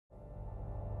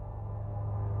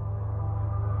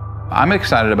I'm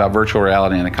excited about virtual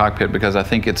reality in the cockpit because I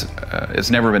think it's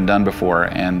never been done before,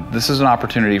 and this is an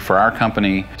opportunity for our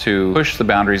company to push the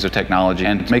boundaries of technology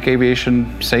and make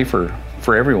aviation safer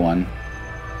for everyone.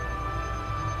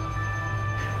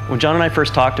 When John and I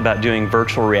first talked about doing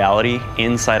virtual reality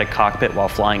inside a cockpit while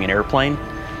flying an airplane,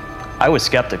 I was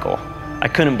skeptical. I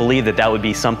couldn't believe that that would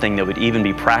be something that would even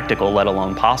be practical, let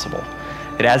alone possible.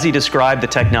 And as he described the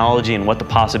technology and what the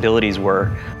possibilities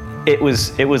were, it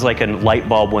was like a light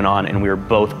bulb went on, and we were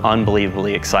both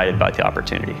unbelievably excited about the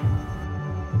opportunity.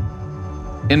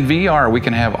 In VR, we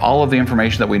can have all of the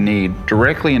information that we need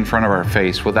directly in front of our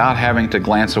face without having to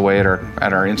glance away at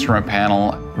our instrument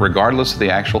panel, regardless of the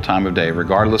actual time of day,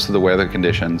 regardless of the weather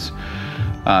conditions.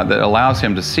 That allows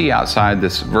him to see outside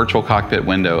this virtual cockpit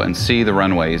window and see the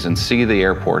runways and see the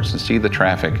airports and see the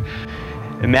traffic.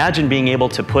 Imagine being able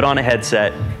to put on a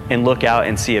headset and look out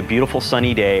and see a beautiful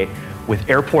sunny day with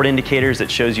airport indicators that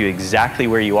shows you exactly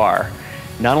where you are.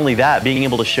 Not only that, being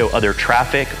able to show other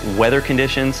traffic, weather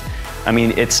conditions. I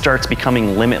mean, it starts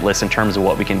becoming limitless in terms of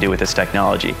what we can do with this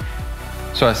technology.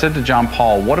 So I said to John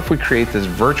Paul, what if we create this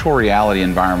virtual reality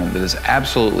environment that is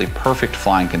absolutely perfect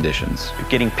flying conditions?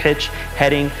 Getting pitch,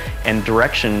 heading, and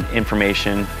direction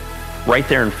information right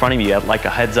there in front of you like a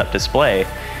heads-up display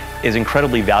is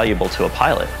incredibly valuable to a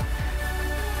pilot.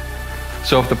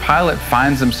 So if the pilot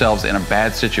finds themselves in a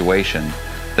bad situation,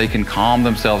 they can calm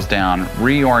themselves down,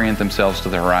 reorient themselves to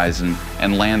the horizon,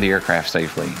 and land the aircraft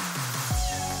safely.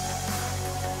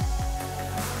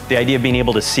 The idea of being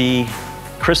able to see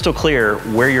crystal clear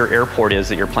where your airport is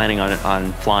that you're planning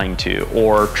on flying to,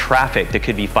 or traffic that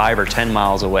could be 5 or 10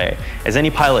 miles away. As any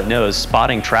pilot knows,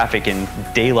 spotting traffic in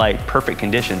daylight, perfect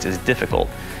conditions is difficult,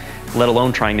 let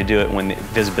alone trying to do it when the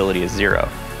visibility is 0.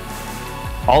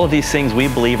 All of these things we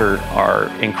believe are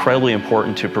incredibly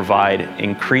important to provide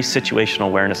increased situational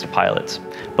awareness to pilots.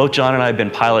 Both John and I have been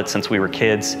pilots since we were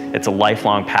kids. It's a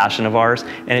lifelong passion of ours,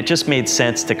 and it just made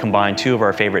sense to combine two of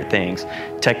our favorite things: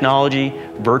 technology,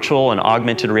 virtual and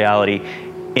augmented reality,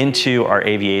 into our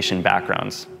aviation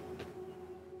backgrounds.